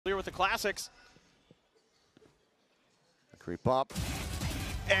Clear with the classics. Creep up.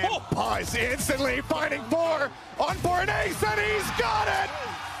 And BuZz instantly finding four on for an ace, and he's got it!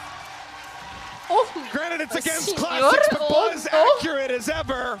 Oh, Granted, it's against classics, but BuZz accurate as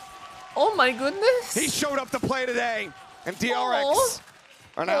ever. Oh my goodness. He showed up to play today, and DRX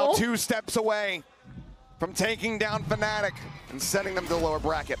are now 2 steps away from taking down Fnatic and sending them to the lower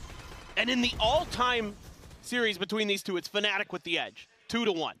bracket. And in the all-time series between these two, it's Fnatic with the edge,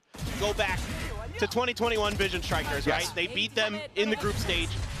 2-1. Go back to 2021 Vision Strikers, right? They beat them in the group stage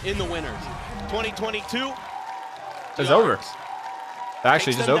in the winners. 2022, it's over.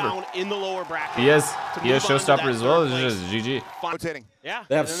 Actually, just over. Down in the lower bracket. BuZz showstopper as well. It's just GG. Rotating. Yeah.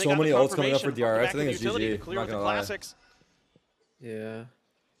 They have so many ults coming up for DRX. I think it's GG. Clear with the classics. Yeah.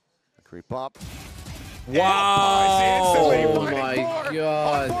 Creep up. Wow! Oh my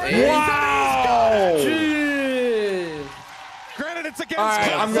god. Wow! Jeez. Granted, it's against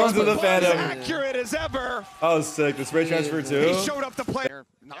Alright, I'm going to the Phantom. accurate as ever. Oh, sick. The spray transfer He too. showed up to play.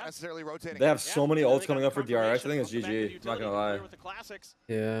 Not necessarily rotating. They have so many ults coming up for DRX. I think it's GG. I'm not gonna lie.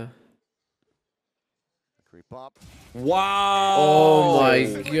 Yeah. Creep up. Wow! Oh my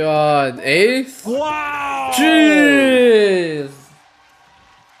god. Ace? Wow! Jeez.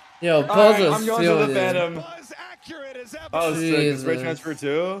 Yo, BuZz I'm is going to stealing the it. Phantom. BuZz accurate as ever. Oh, sick. The spray Jesus. transfer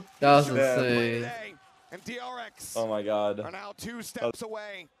too. That was Damn. insane. And DRX Oh my god. are now 2 steps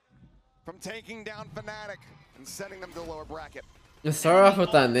away from taking down Fnatic and sending them to the lower bracket. You start off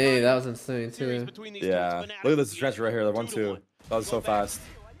with that nade. That was insane too. Yeah. Look at this transfer right here. The 1-2. That was so fast.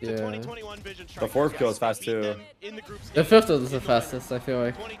 Yeah. The 4th kill is fast too. The 5th was the fastest, I feel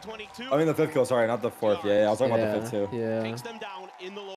like. I mean the 5th kill. Sorry, not the 4th. Yeah, I was talking about the 5th too. Yeah.